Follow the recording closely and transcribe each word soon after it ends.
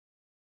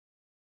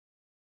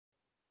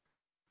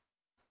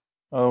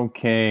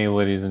Okay,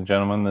 ladies and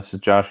gentlemen, this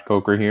is Josh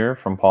Coker here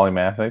from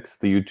Polymathics,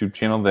 the YouTube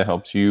channel that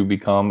helps you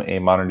become a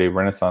modern-day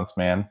Renaissance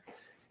man.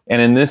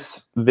 And in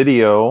this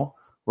video,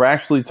 we're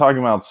actually talking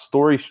about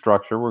story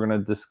structure. We're going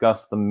to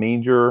discuss the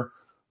major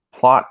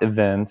plot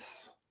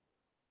events,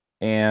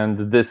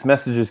 and this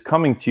message is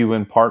coming to you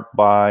in part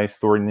by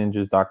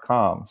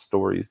StoryNinjas.com,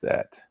 stories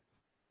that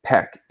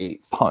pack a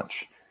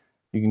punch.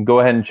 You can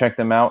go ahead and check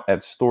them out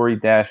at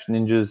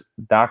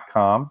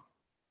story-ninjas.com.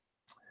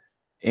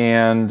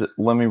 And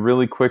let me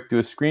really quick do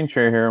a screen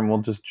share here, and we'll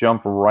just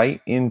jump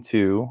right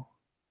into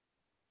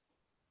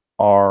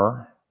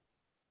our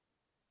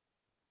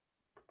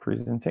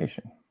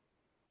presentation.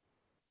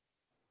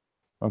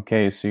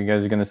 Okay, so you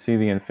guys are going to see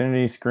the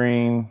infinity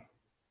screen.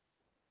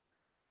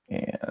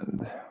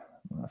 And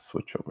let's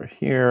switch over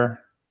here.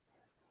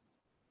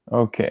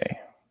 Okay.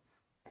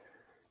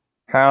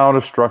 How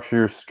to structure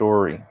your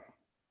story.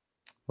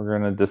 We're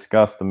going to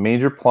discuss the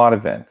major plot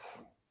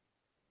events.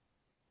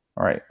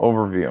 All right,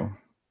 overview.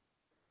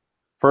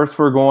 First,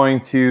 we're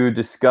going to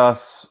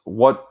discuss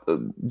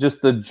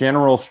just the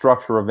general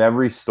structure of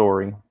every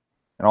story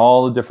and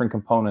all the different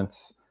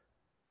components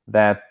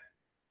that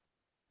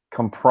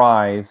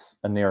comprise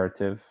a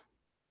narrative.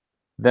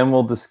 Then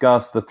we'll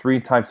discuss the three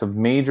types of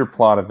major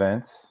plot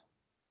events,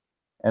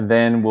 and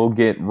then we'll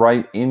get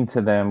right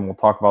into them. We'll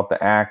talk about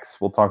the acts,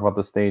 we'll talk about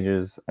the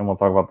stages, and we'll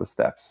talk about the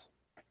steps.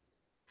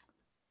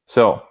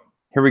 So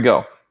here we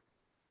go.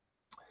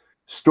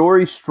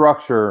 Story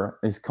structure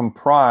is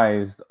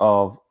comprised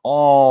of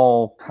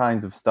all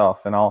kinds of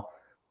stuff, and I'll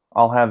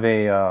have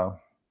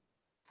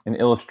an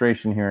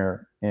illustration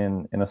here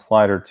in a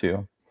slide or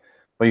two.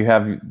 But you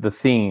have the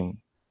theme,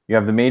 you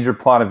have the major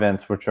plot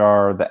events, which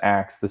are the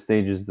acts, the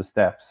stages, the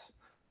steps.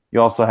 You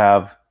also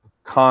have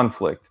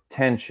conflict,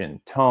 tension,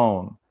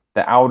 tone,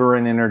 the outer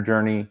and inner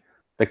journey,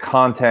 the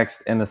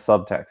context, and the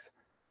subtext.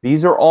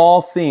 These are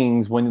all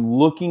things when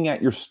looking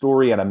at your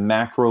story at a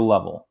macro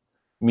level,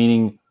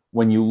 meaning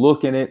when you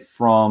look at it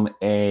from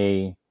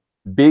a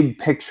big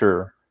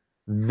picture,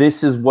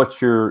 this is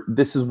what you're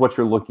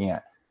looking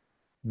at.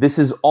 This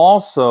is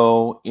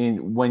also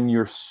when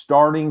you're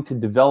starting to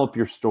develop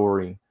your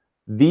story.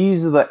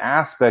 These are the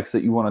aspects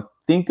that you want to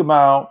think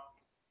about,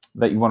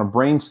 that you want to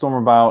brainstorm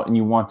about, and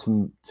you want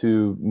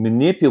to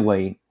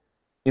manipulate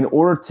in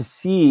order to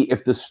see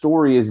if the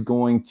story is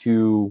going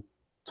to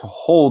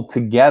hold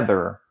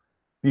together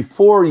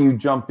before you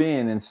jump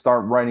in and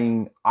start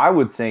writing, I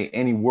would say,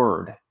 any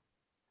word.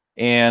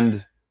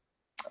 And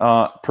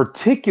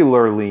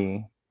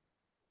particularly,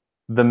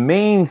 the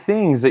main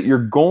things that you're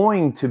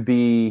going to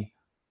be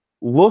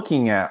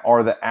looking at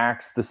are the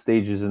acts, the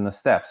stages, and the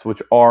steps, which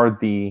are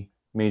the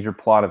major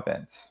plot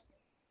events.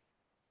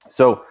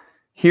 So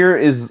here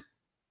is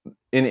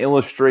an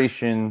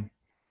illustration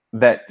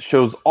that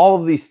shows all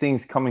of these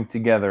things coming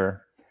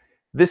together.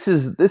 This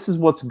is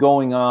what's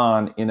going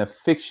on in a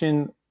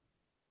fiction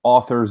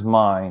author's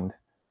mind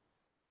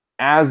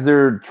as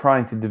they're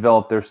trying to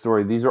develop their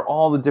story. These are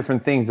all the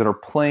different things that are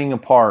playing a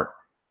part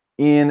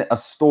in a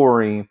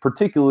story,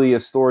 particularly a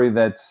story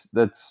that's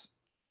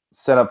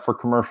set up for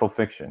commercial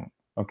fiction.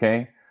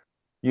 Okay,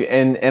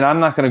 and I'm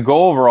not going to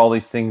go over all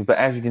these things, but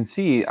as you can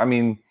see, I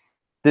mean,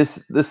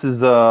 this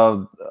is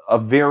a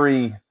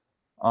very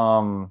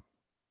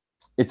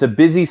it's a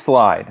busy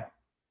slide,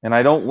 and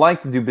I don't like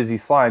to do busy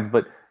slides,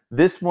 but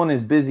this one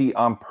is busy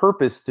on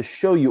purpose to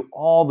show you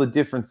all the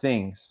different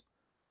things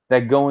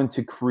that go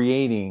into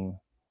creating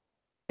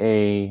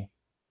a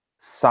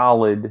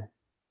solid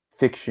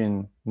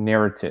fiction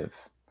narrative.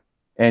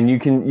 And you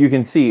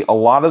can see a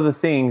lot of the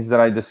things that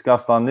I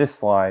discussed on this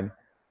slide,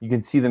 you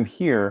can see them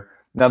here.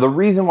 Now, the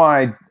reason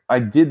why I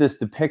did this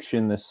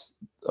depiction, this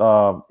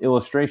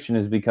illustration,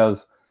 is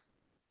because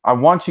I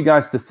want you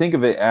guys to think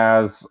of it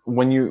as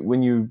when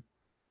you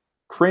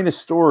create a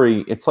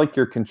story, it's like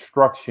you're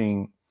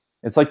constructing,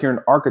 it's like you're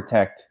an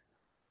architect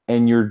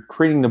and you're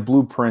creating the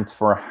blueprints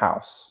for a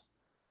house.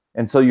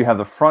 And so you have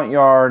the front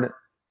yard,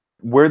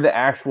 where the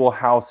actual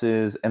house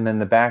is, and then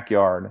the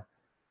backyard.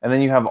 And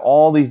then you have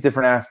all these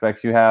different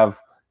aspects. You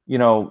have,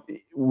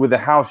 with a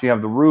house, you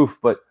have the roof,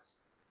 but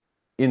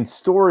in the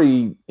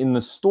story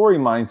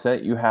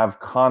mindset, you have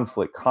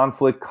conflict.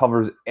 Conflict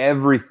covers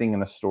everything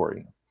in a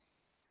story.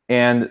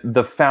 And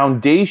the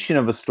foundation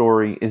of a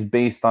story is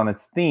based on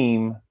its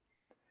theme.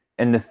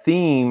 And the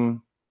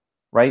theme,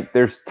 right,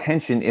 there's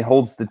tension. It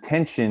holds the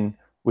tension,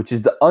 which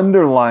is the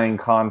underlying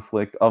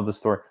conflict of the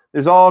story.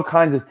 There's all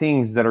kinds of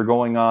things that are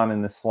going on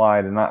in this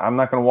slide, and I'm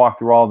not going to walk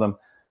through all of them,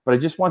 but I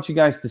just want you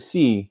guys to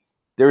see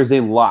there is a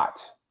lot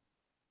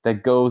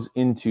that goes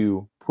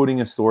into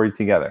putting a story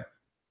together.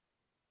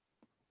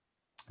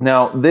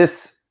 Now,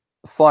 this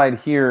slide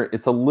here,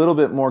 it's a little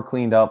bit more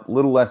cleaned up, a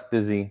little less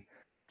busy,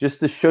 just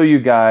to show you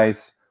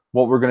guys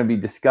what we're going to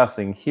be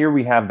discussing. Here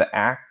we have the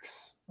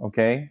acts,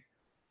 okay?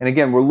 And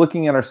again, we're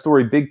looking at our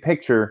story big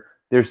picture.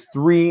 There's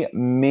three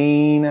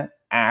main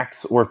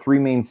acts or three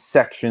main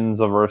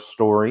sections of our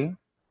story.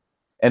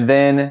 And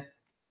then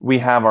we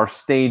have our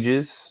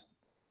stages.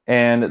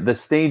 And the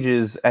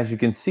stages, as you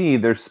can see,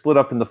 they're split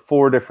up into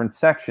 4 different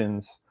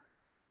sections.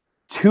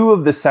 Two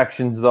of the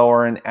sections, though,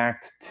 are in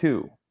Act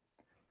 2.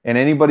 And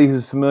anybody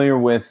who's familiar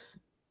with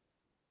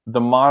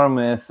the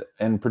monomyth,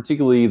 and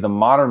particularly the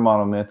modern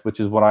monomyth, which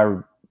is what I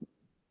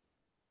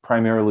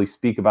primarily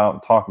speak about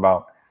and talk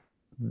about,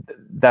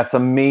 that's a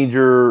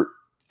major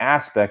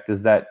aspect,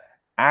 is that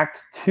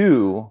Act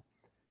 2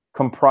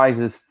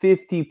 comprises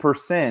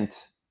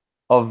 50%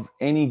 of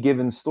any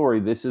given story.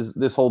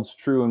 This holds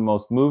true in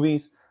most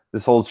movies.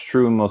 This holds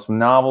true in most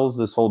novels.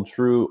 This holds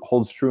true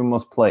in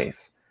most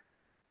plays.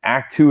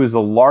 Act 2 is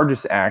the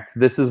largest act.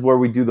 This is where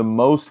we do the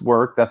most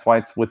work. That's why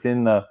it's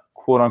within the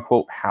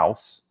quote-unquote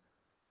house.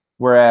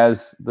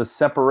 Whereas the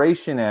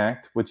separation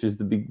act, which is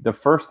the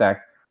first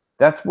act,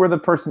 that's where the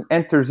person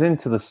enters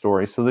into the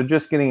story. So they're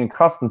just getting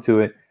accustomed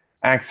to it.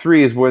 Act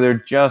 3 is where the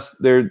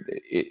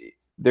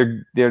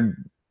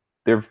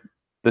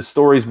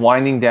story's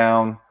winding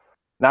down,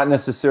 not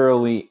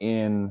necessarily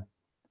in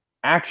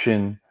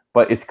action,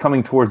 but it's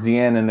coming towards the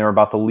end and they're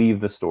about to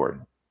leave the story.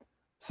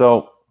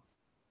 So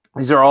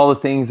these are all the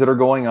things that are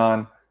going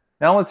on.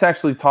 Now let's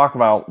actually talk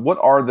about what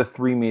are the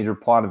three major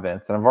plot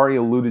events. And I've already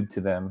alluded to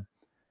them.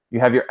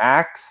 You have your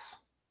acts,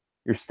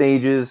 your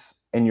stages,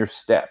 and your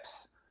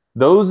steps.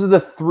 Those are the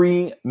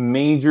three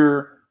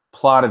major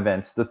plot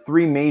events, the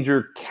three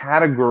major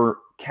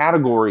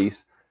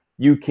categories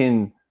you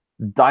can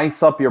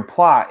dice up your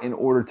plot in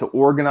order to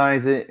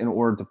organize it, in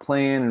order to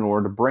plan, in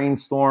order to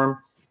brainstorm.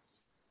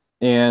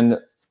 And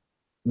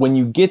when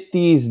you get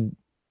these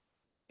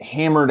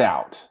hammered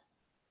out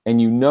and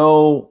you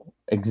know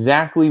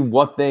exactly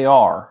what they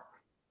are,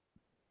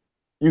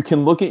 you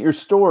can look at your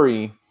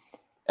story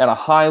at a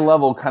high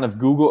level kind of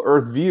Google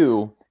Earth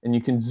view, and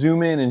you can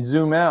zoom in and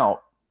zoom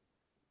out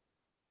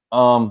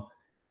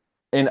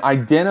and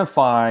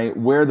identify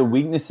where the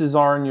weaknesses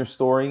are in your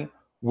story,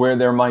 where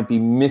there might be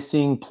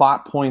missing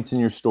plot points in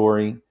your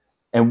story.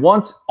 And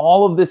once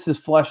all of this is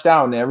fleshed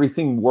out and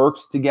everything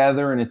works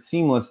together and it's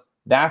seamless,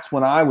 that's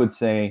when I would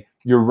say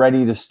you're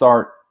ready to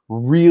start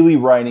really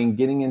writing,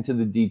 getting into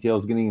the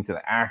details, getting into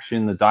the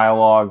action, the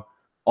dialogue,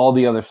 all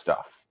the other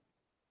stuff.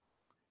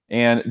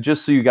 And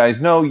just so you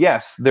guys know,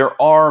 yes,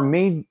 there are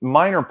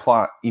minor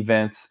plot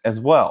events as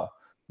well.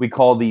 We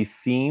call these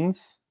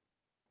scenes.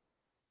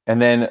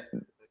 And then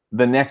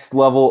the next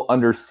level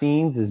under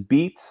scenes is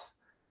beats.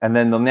 And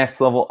then the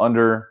next level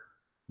under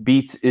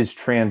beats is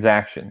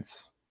transactions.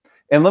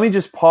 And let me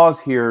just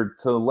pause here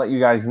to let you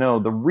guys know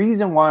the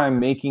reason why I'm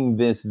making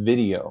this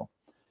video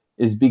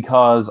is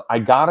because I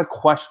got a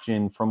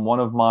question from one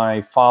of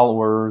my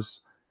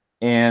followers,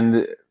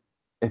 and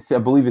I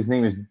believe his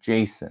name is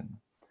Jason.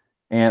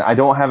 And I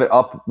don't have it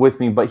up with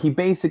me, but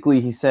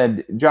he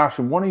said, Josh,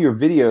 in one of your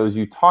videos,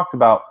 you talked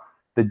about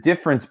the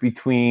difference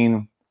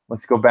between,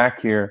 let's go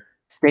back here,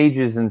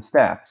 stages and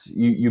steps.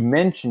 You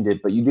mentioned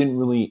it, but you didn't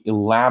really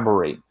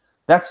elaborate.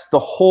 That's the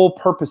whole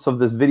purpose of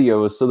this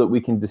video, is so that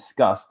we can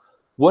discuss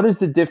what is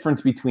the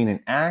difference between an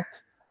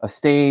act, a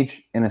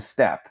stage, and a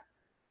step,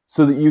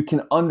 so that you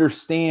can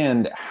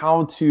understand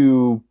how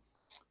to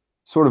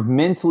sort of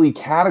mentally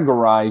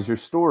categorize your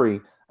story.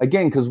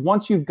 Again, because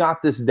once you've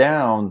got this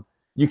down,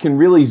 you can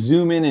really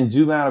zoom in and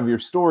zoom out of your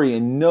story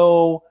and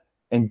know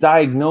and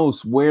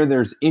diagnose where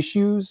there's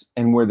issues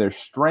and where there's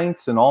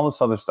strengths and all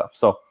this other stuff.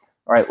 So, all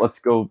right, let's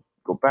go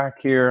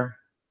back here.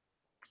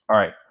 All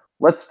right,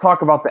 let's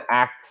talk about the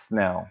acts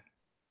now.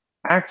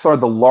 Acts are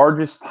the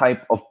largest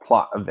type of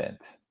plot event.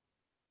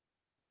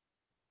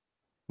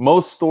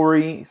 Most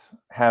stories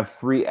have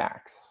 3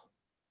 acts.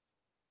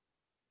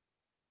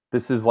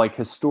 This is like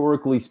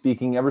historically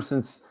speaking, ever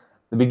since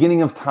the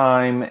beginning of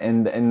time,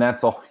 and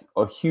that's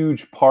a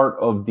huge part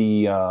of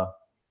the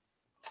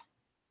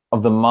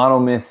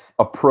monomyth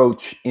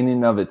approach in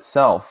and of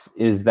itself,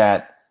 is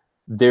that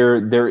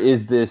there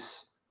is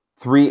this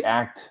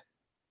 3-act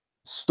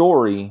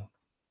story,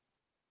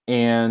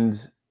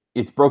 and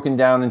it's broken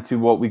down into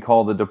what we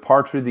call the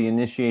departure, the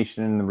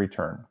initiation, and the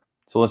return.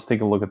 So let's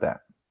take a look at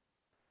that.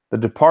 The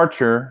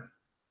departure,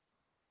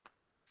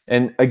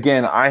 and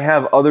again, I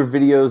have other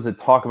videos that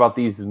talk about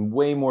these in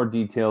way more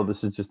detail.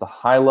 This is just a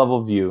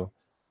high-level view.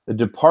 The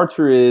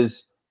departure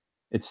is,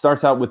 it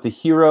starts out with the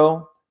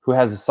hero who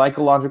has a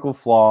psychological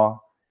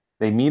flaw.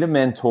 They meet a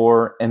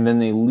mentor, and then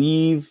they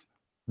leave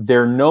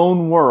their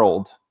known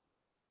world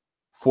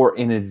for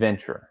an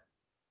adventure.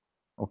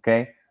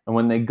 Okay? And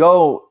when they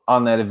go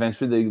on that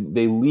adventure,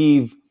 they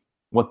leave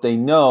what they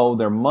know,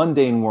 their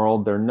mundane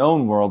world, their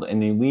known world,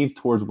 and they leave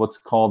towards what's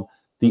called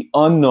the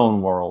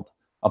unknown world,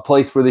 a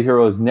place where the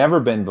hero has never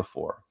been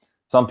before.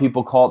 Some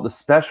people call it the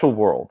special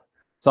world.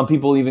 Some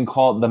people even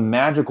call it the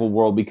magical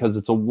world, because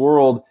it's a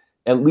world,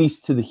 at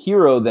least to the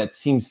hero, that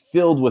seems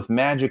filled with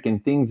magic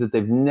and things that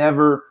they've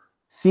never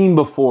seen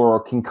before or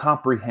can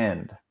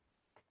comprehend.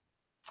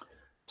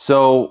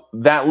 So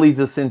that leads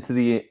us into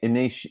the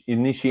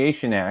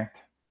initiation act.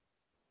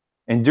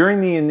 And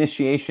during the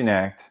initiation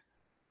act,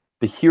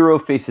 the hero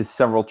faces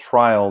several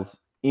trials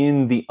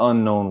in the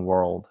unknown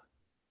world.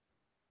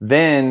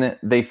 Then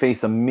they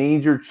face a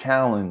major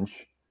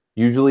challenge,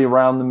 usually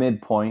around the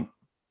midpoint,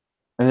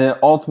 and then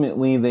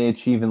ultimately they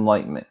achieve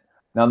enlightenment.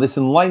 Now, this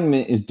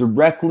enlightenment is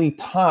directly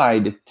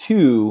tied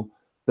to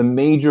the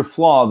major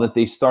flaw that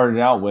they started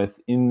out with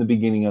in the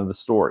beginning of the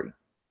story.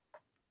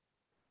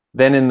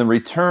 Then in the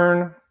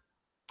return,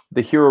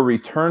 the hero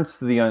returns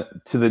to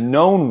the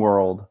known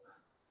world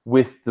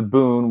with the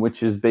boon,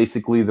 which is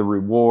basically the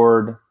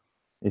reward.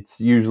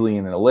 It's usually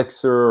an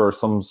elixir or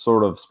some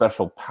sort of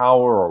special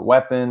power or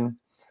weapon.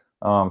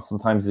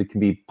 Sometimes it can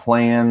be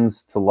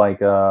plans to like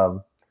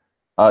a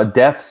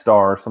Death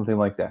Star or something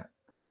like that.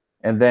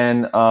 And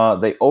then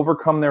they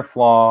overcome their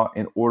flaw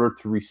in order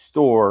to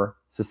restore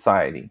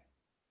society.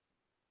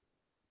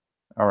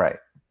 All right.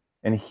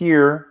 And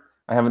here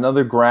I have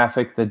another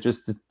graphic that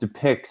just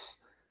depicts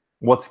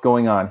what's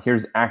going on.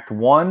 Here's Act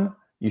 1.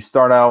 You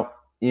start out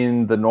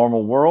in the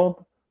normal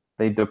world.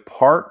 They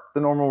depart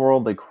the normal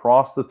world. They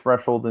cross the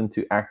threshold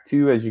into Act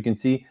 2. As you can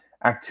see,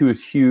 Act 2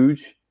 is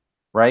huge,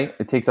 right?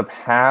 It takes up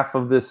half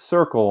of this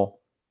circle.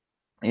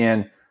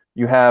 And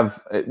you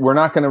have, we're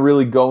not going to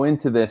really go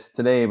into this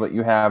today, but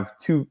you have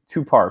two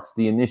parts,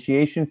 the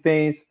initiation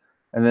phase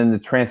and then the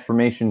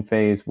transformation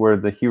phase where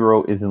the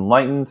hero is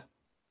enlightened.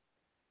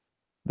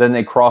 Then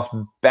they cross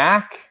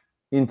back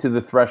into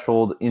the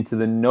threshold, into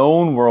the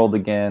known world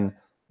again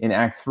in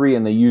Act 3,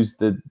 and they use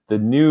the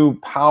new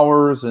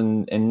powers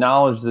and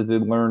knowledge that they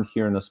learned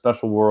here in the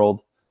special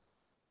world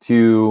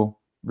to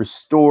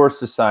restore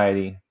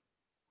society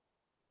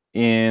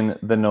in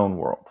the known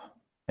world.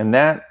 And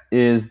that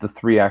is the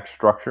 3-act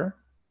structure.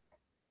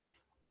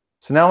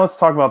 So now let's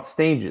talk about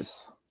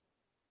stages.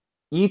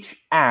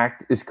 Each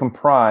act is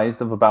comprised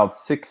of about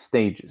 6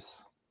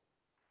 stages.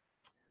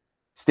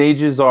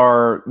 Stages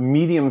are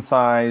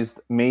medium-sized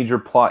major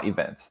plot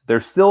events. They're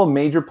still a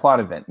major plot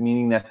event,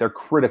 meaning that they're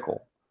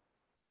critical,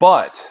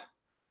 but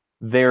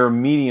they're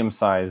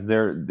medium-sized.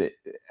 They're,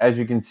 as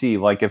you can see,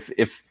 like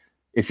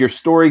if your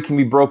story can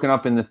be broken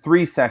up into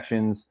 3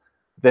 sections,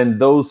 then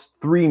those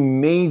 3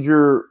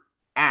 major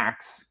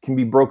acts can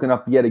be broken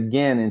up yet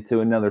again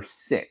into another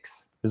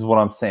 6, is what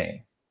I'm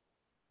saying.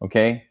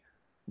 Okay?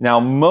 Now,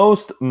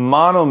 most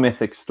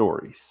monomythic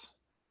stories,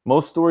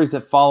 most stories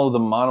that follow the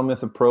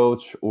monomyth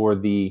approach or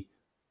the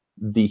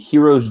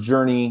hero's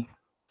journey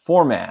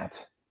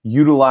format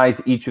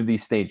utilize each of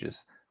these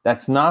stages.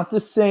 That's not to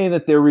say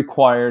that they're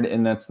required,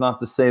 and that's not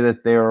to say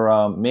that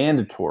they're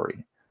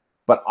mandatory.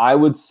 But I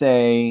would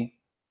say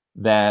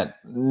that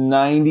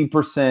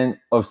 90%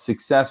 of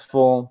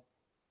successful,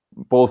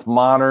 both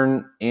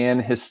modern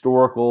and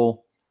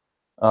historical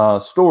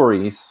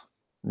stories,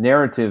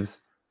 narratives,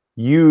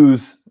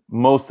 use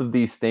most of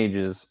these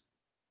stages.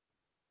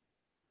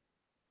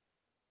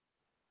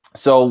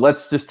 So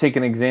let's just take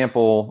an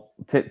example,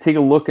 take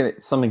a look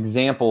at some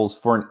examples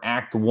for an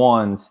Act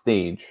 1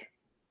 stage.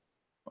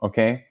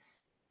 Okay?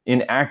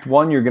 In Act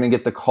 1, you're going to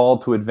get the call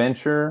to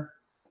adventure,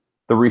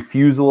 the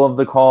refusal of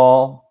the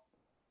call,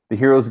 the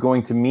hero's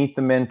going to meet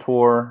the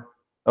mentor.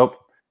 Oh,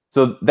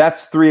 so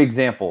that's 3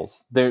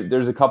 examples.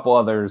 There's a couple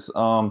others.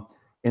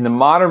 In the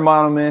modern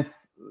monomyth,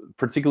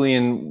 particularly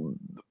in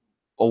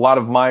a lot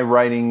of my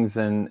writings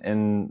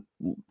and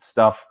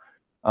stuff,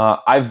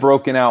 I've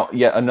broken out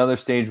yet another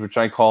stage, which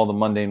I call the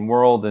mundane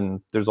world,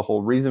 and there's a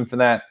whole reason for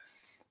that.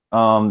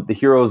 The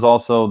hero is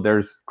also,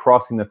 there's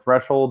crossing the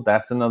threshold.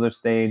 That's another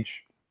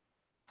stage.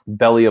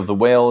 Belly of the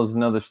whale is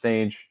another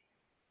stage.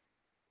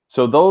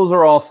 So those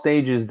are all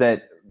stages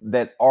that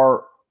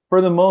are,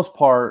 for the most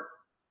part,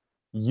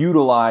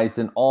 utilized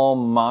in all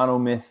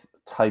monomyth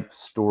type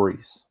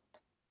stories.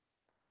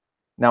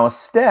 Now, a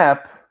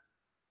step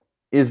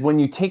is when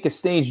you take a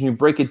stage and you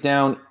break it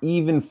down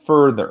even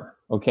further,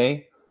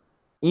 okay?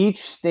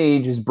 Each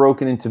stage is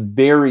broken into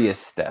various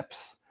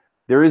steps.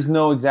 There is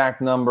no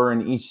exact number,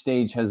 and each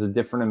stage has a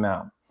different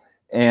amount.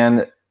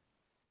 And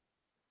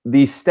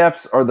these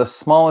steps are the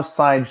smallest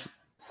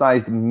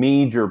sized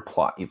major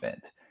plot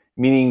event,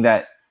 meaning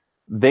that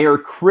they are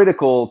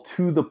critical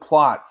to the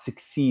plot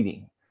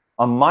succeeding.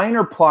 A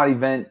minor plot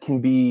event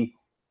can be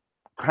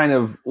kind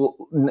of,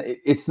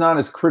 it's not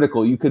as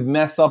critical. You could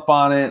mess up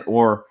on it,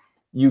 or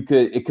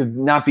it could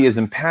not be as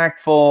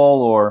impactful,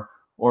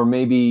 or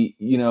maybe,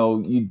 you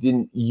know, you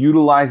didn't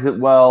utilize it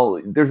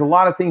well. There's a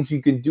lot of things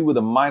you can do with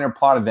a minor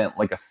plot event,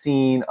 like a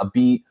scene, a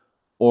beat,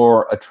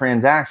 or a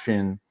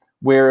transaction,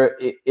 where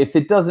if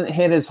it doesn't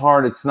hit as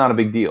hard, it's not a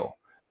big deal.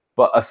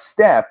 But a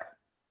step,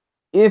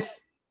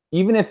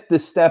 even if the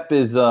step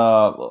is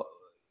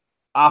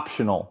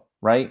optional,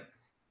 right?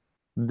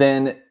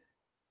 Then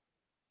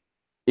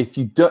if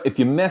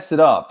you mess it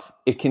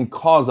up, it can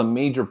cause a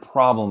major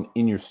problem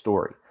in your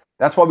story.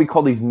 That's why we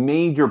call these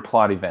major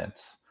plot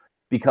events,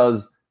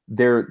 because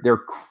they're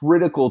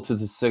critical to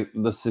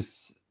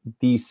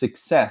the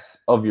success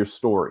of your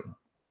story.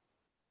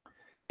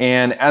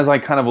 And as I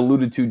kind of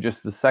alluded to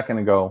just a second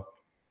ago,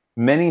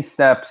 many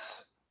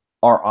steps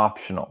are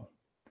optional.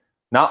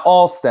 Not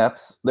all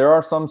steps. There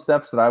are some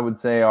steps that I would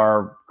say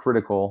are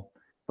critical,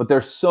 but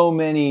there's so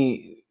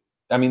many.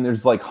 I mean,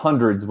 there's like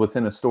hundreds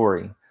within a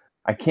story.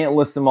 I can't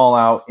list them all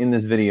out in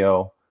this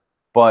video,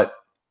 but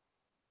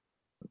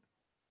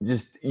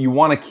just you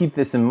want to keep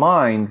this in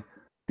mind,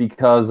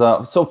 because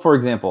so for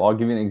example, I'll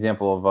give you an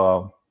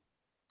example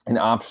an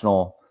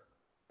optional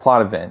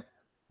plot event.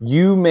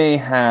 You may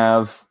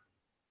have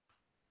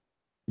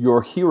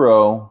your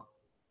hero,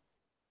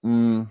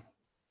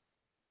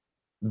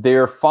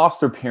 their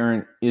foster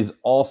parent is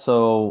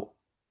also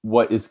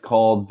what is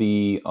called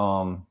the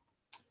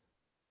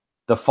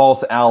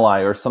false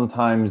ally, or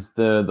sometimes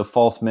the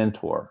false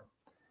mentor.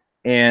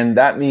 And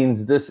that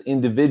means this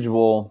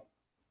individual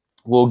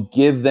will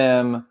give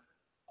them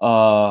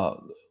a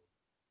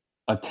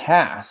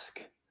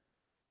task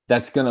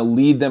that's going to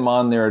lead them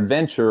on their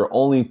adventure,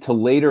 only to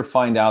later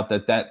find out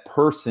that that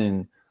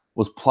person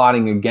was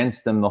plotting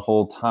against them the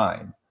whole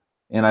time.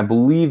 And I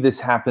believe this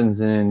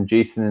happens in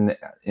Jason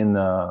in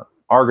the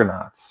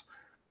Argonauts.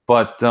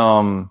 But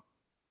there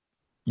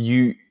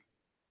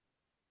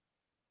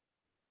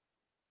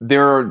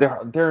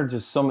are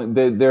just so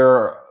many.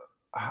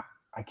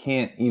 I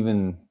can't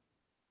even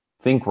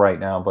think right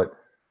now, but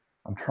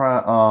I'm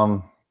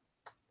trying.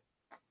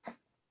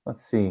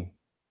 Let's see.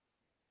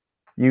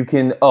 You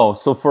can,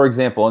 so for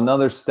example,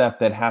 another step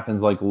that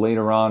happens like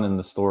later on in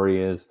the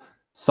story is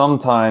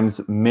sometimes,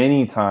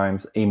 many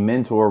times, a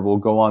mentor will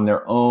go on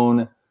their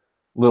own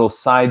little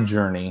side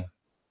journey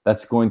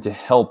that's going to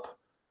help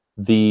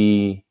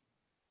the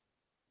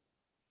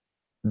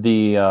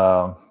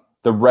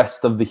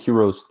rest of the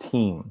hero's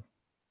team.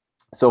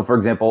 So for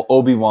example,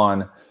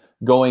 Obi-Wan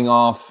going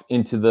off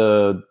into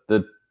the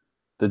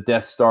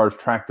Death Star's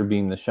tractor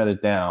beam to shut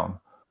it down,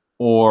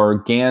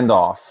 or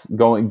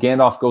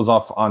Gandalf goes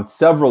off on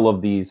several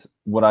of these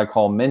what I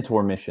call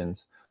mentor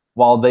missions.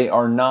 While they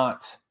are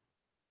not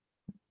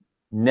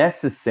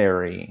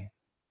necessary,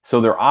 so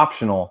they're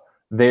optional,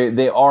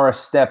 they are a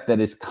step that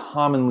is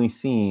commonly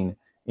seen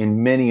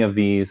in many of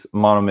these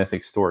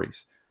monomythic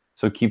stories.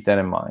 So keep that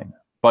in mind.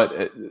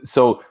 But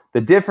so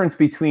the difference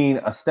between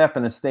a step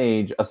and a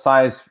stage,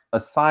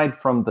 aside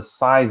from the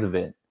size of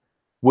it,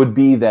 would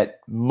be that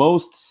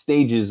most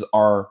stages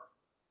are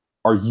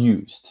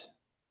used.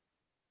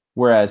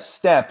 Whereas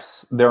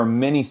steps, there are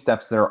many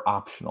steps that are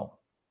optional.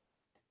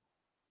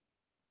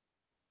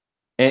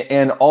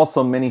 And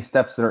also many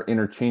steps that are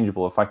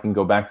interchangeable, if I can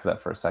go back to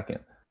that for a second.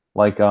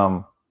 Like,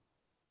 you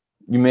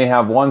may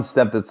have one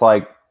step that's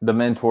like, the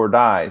mentor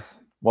dies.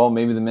 Well,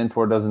 maybe the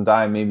mentor doesn't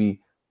die.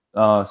 Maybe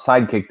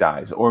sidekick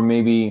dies. Or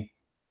maybe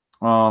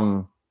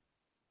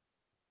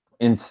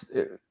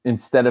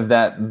instead of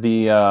that,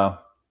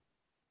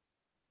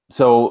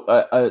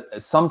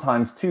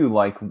 sometimes too,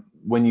 like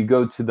when you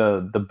go to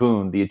the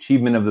boon, the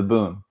achievement of the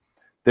boon,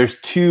 there's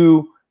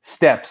two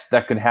steps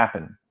that could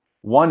happen.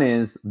 One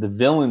is the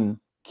villain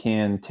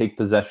can take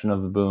possession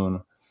of the boon.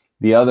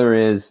 The other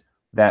is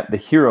that the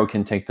hero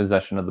can take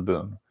possession of the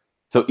boon.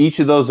 So each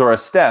of those are a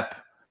step,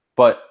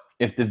 but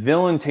if the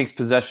villain takes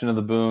possession of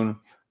the boon,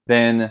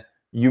 then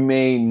you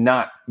may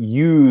not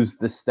use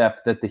the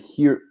step that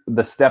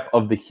the step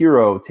of the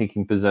hero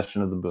taking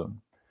possession of the boon.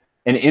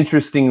 And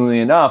interestingly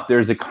enough,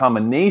 there's a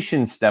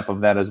combination step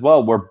of that as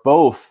well, where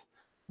both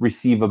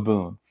receive a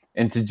boon.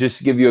 And to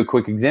just give you a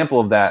quick example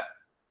of that,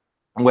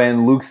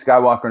 when Luke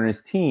Skywalker and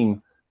his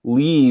team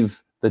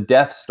leave the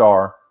Death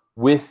Star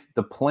with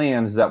the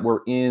plans that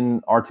were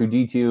in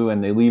R2-D2,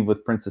 and they leave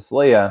with Princess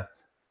Leia,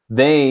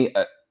 they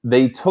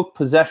took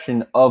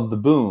possession of the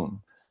boon.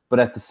 But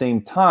at the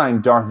same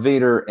time, Darth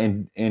Vader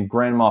and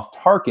Grand Moff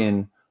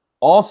Tarkin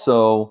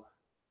also,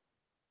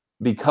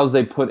 because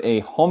they put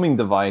a homing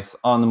device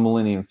on the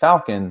Millennium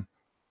Falcon,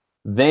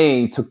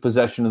 they took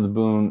possession of the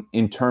boon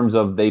in terms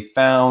of they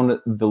found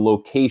the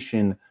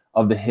location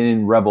of the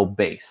hidden rebel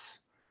base.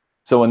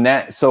 So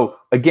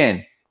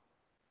again,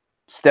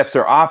 steps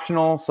are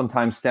optional.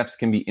 Sometimes steps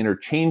can be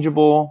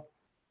interchangeable.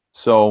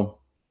 So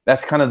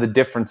that's kind of the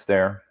difference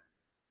there.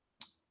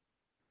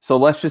 So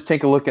let's just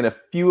take a look at a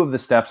few of the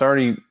steps. I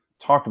already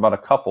talked about a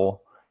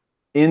couple.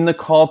 In the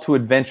call to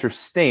adventure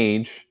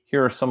stage,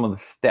 here are some of the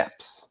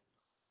steps.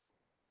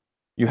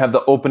 You have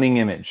the opening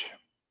image.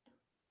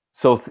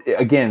 So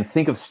again,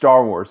 think of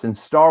Star Wars. In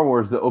Star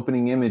Wars, the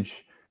opening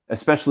image,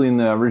 especially in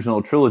the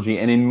original trilogy,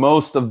 and in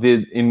most of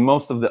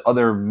the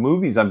other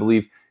movies, I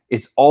believe,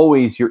 it's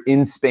always you're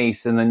in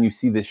space and then you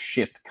see this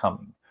ship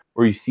coming,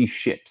 or you see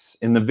ships.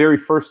 In the very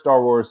first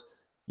Star Wars,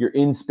 you're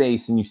in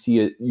space and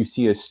you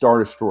see a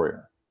Star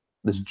Destroyer,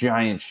 this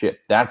giant ship.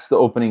 That's the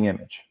opening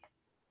image.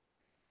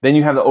 Then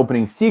you have the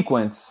opening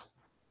sequence,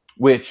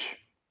 which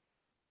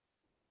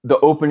the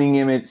opening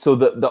image, so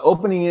the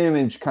opening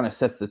image kind of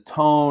sets the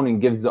tone and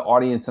gives the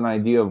audience an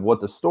idea of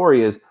what the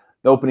story is.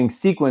 The opening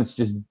sequence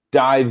just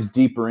dives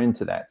deeper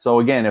into that. So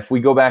again, if we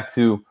go back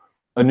to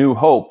A New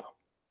Hope,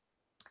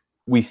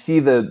 we see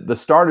the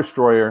Star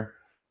Destroyer,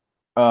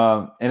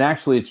 and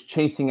actually it's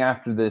chasing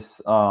after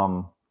this,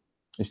 like,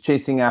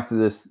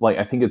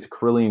 I think it's a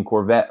Corellian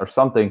Corvette or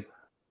something,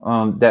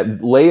 that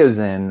Leia's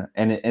in,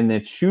 and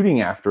it's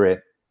shooting after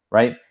it,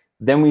 right?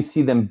 Then we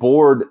see them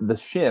board the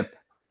ship,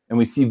 and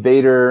we see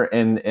Vader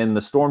and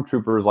the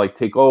stormtroopers like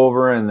take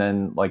over and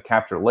then like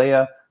capture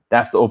Leia.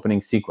 That's the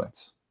opening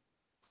sequence.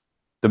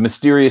 The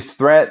mysterious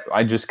threat,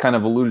 I just kind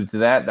of alluded to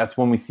that. That's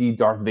when we see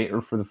Darth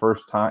Vader for the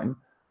first time.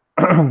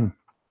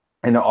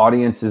 And the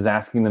audience is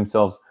asking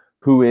themselves,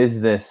 who is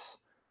this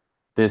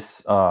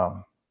this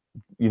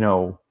you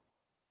know,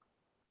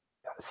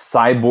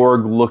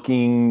 cyborg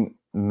looking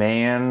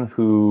man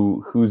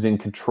who's in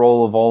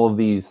control of all of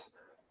these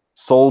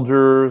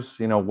soldiers,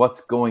 you know,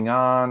 what's going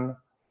on.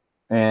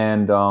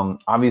 And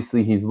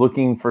obviously he's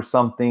looking for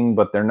something,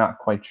 but they're not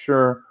quite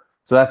sure.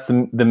 So that's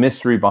the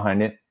mystery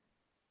behind it.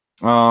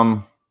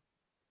 Then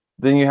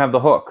you have the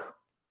hook,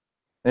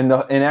 and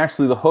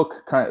actually the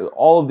hook kind of,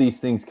 all of these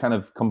things kind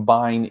of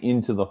combine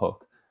into the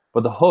hook.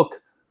 But the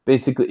hook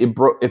basically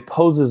it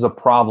poses a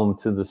problem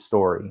to the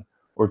story,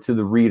 or to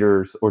the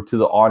readers, or to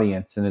the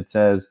audience, and it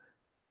says,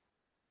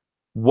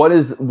 what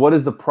is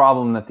the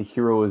problem that the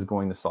hero is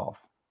going to solve?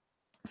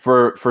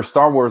 For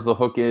Star Wars, the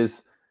hook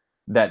is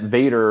that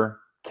Vader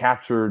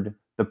captured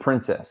the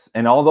princess.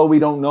 And although we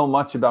don't know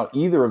much about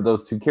either of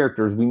those two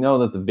characters, we know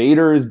that the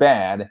Vader is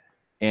bad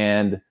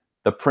and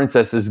the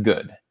princess is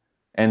good,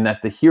 and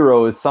that the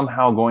hero is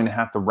somehow going to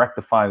have to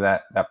rectify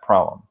that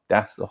problem.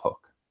 That's the hook.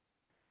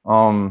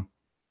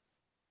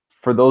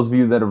 For those of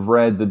you that have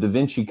read the Da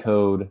Vinci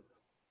Code,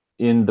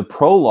 in the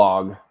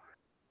prologue,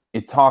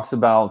 it talks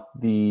about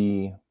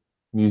the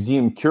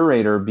museum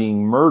curator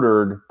being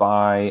murdered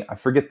by, I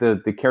forget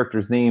the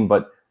character's name,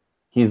 but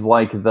he's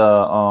like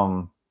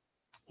the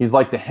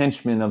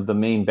henchman of the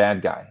main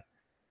bad guy.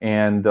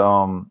 And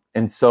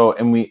so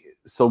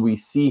we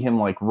see him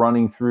like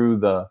running through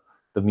the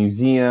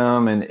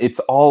museum, and it's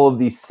all of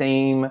these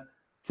same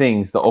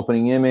things: the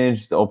opening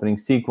image, the opening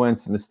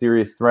sequence, the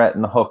mysterious threat,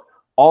 and the hook.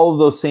 All of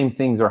those same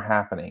things are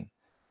happening.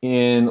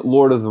 In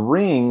Lord of the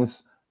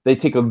Rings, they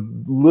take a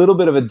little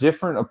bit of a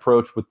different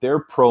approach with their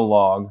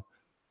prologue,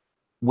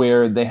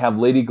 where they have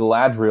Lady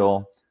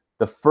Galadriel.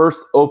 The first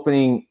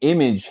opening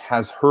image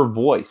has her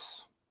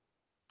voice,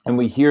 and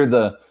we hear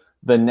the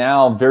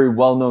now very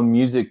well-known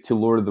music to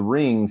Lord of the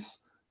Rings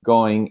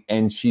going,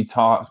 and she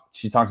talks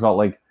about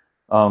like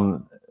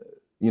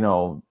you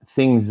know,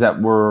 things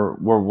that were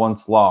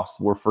once lost,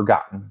 were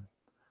forgotten,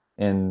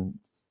 and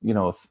you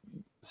know,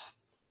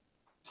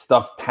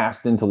 stuff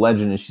passed into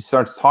legend. And she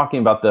starts talking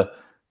about the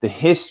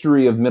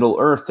history of Middle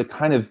Earth, to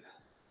kind of,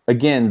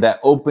 again, that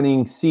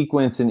opening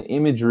sequence and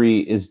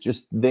imagery is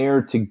just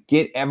there to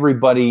get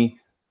everybody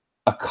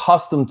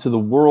accustomed to the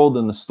world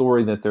and the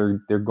story that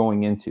they're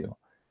going into.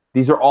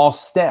 These are all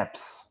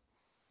steps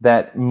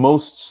that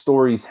most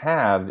stories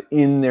have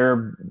in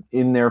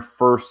their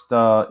first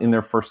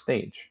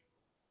stage.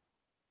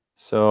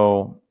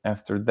 So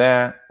after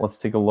that, let's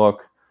take a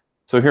look.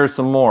 So here's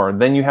some more.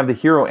 Then you have the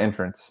hero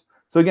entrance.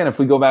 So again, if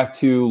we go back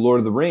to Lord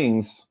of the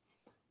Rings,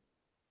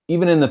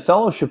 even in the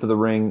Fellowship of the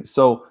Ring,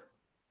 so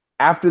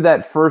after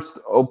that first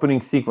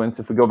opening sequence,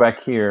 if we go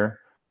back here,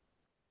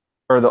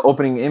 or the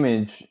opening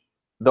image,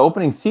 the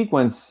opening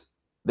sequence,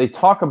 they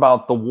talk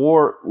about the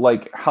war,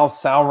 like how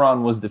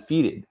Sauron was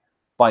defeated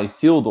by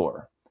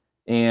Isildur,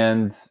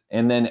 and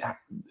then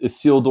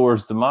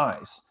Isildur's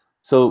demise.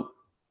 So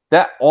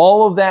that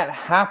all of that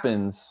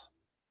happens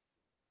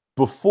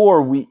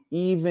before we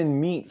even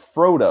meet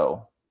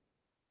Frodo,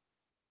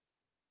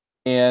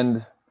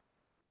 and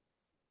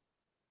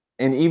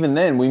even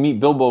then we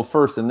meet Bilbo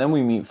first, and then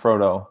we meet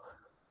Frodo.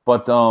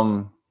 But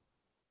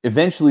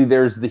eventually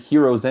there's the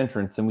hero's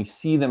entrance, and we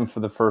see them for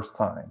the first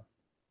time.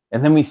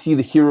 And then we see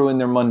the hero in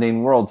their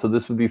mundane world. So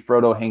this would be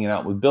Frodo hanging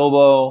out with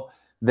Bilbo.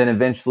 Then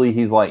eventually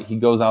he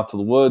goes out to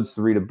the woods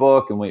to read a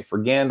book and wait for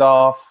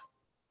Gandalf.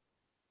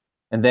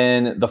 And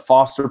then the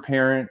foster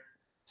parent.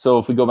 So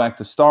if we go back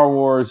to Star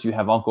Wars, you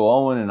have Uncle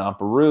Owen and Aunt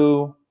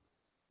Beru.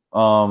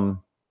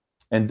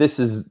 And this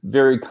is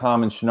very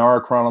common.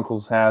 Shannara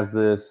Chronicles has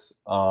this.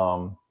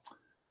 Lord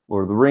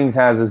of the Rings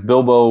has this.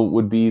 Bilbo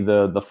would be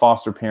the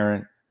foster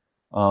parent.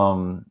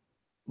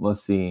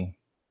 Let's see.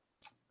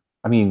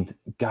 I mean,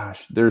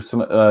 gosh, there's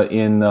some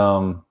in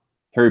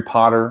Harry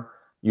Potter.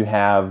 You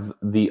have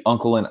the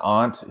uncle and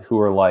aunt who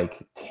are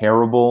like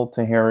terrible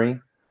to Harry.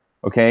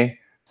 Okay,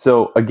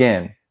 so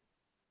again,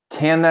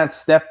 can that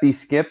step be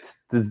skipped?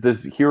 Does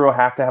this hero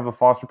have to have a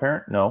foster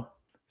parent? No.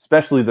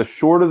 Especially the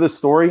shorter the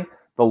story,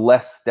 the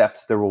less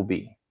steps there will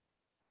be.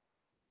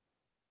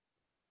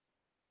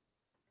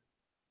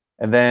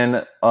 And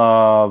then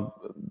the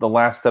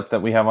last step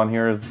that we have on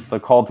here is the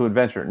call to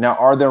adventure. Now,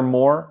 are there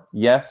more?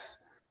 Yes.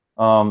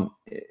 And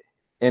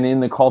in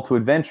the call to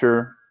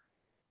adventure,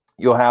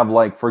 you'll have,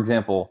 like, for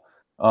example,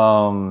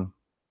 the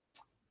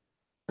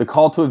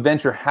call to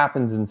adventure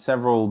happens in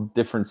several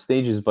different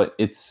stages, but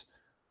it's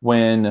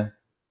when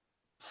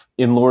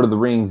in Lord of the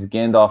Rings,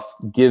 Gandalf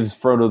gives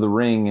Frodo the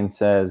ring and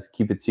says,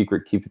 keep it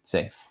secret, keep it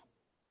safe.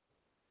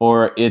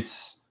 Or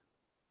it's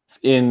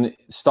in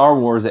Star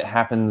Wars, it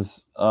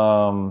happens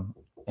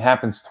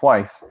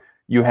twice.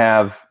 You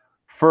have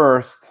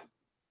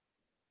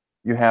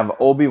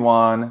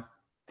Obi-Wan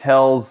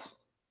tells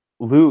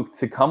Luke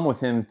to come with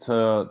him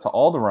to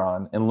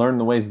Alderaan and learn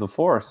the ways of the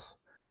Force.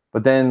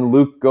 But then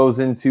Luke goes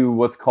into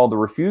what's called the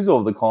refusal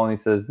of the call, and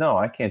he says, no,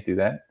 I can't do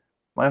that.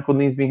 My uncle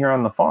needs me here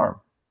on the farm.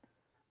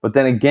 But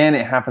then again,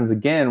 it happens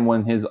again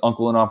when his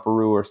uncle and Aunt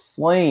Beru are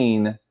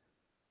slain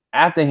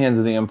at the hands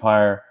of the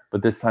Empire,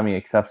 but this time he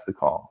accepts the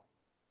call.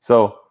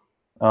 So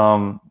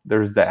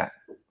there's that.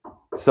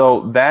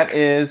 So that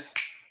is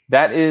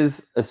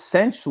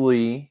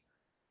essentially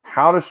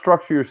how to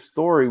structure your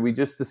story. We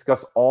just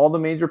discussed all the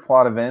major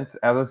plot events.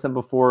 As I said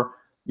before,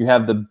 you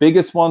have the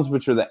biggest ones,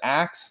 which are the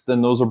acts.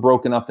 Then those are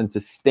broken up into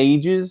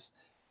stages.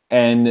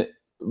 And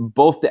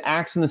both the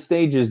acts and the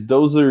stages,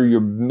 those are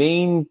your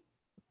main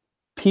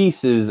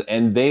pieces.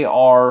 And they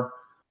are,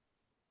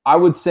 I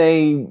would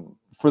say,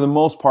 for the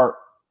most part,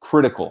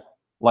 critical.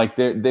 Like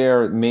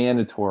they're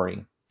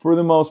mandatory for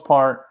the most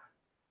part.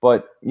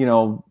 But you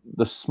know,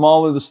 the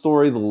smaller the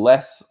story, the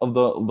less of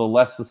the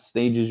less of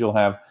stages you'll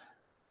have.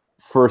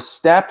 For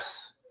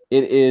steps,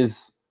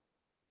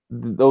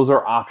 those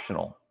are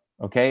optional,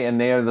 okay? And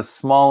they are the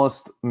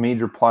smallest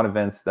major plot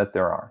events that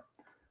there are.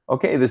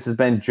 Okay, this has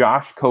been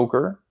Josh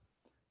Coker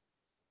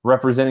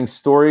representing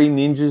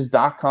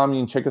StoryNinjas.com.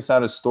 You can check us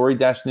out at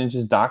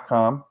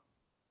story-ninjas.com.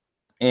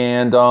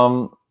 And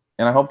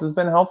I hope this has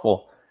been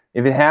helpful.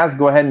 If it has,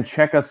 go ahead and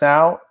check us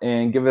out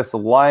and give us a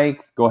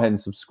like. Go ahead and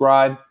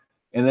subscribe.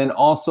 And then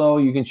also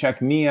you can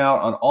check me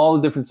out on all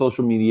the different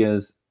social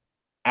medias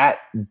at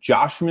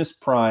Joshmus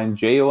Prime,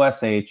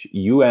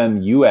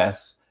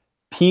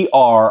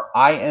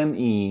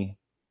 JoshmusPrime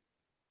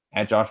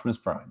at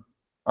Joshmus Prime.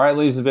 All right,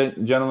 ladies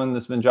and gentlemen,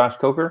 this has been Josh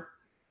Coker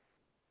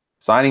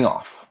signing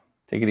off.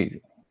 Take it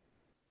easy.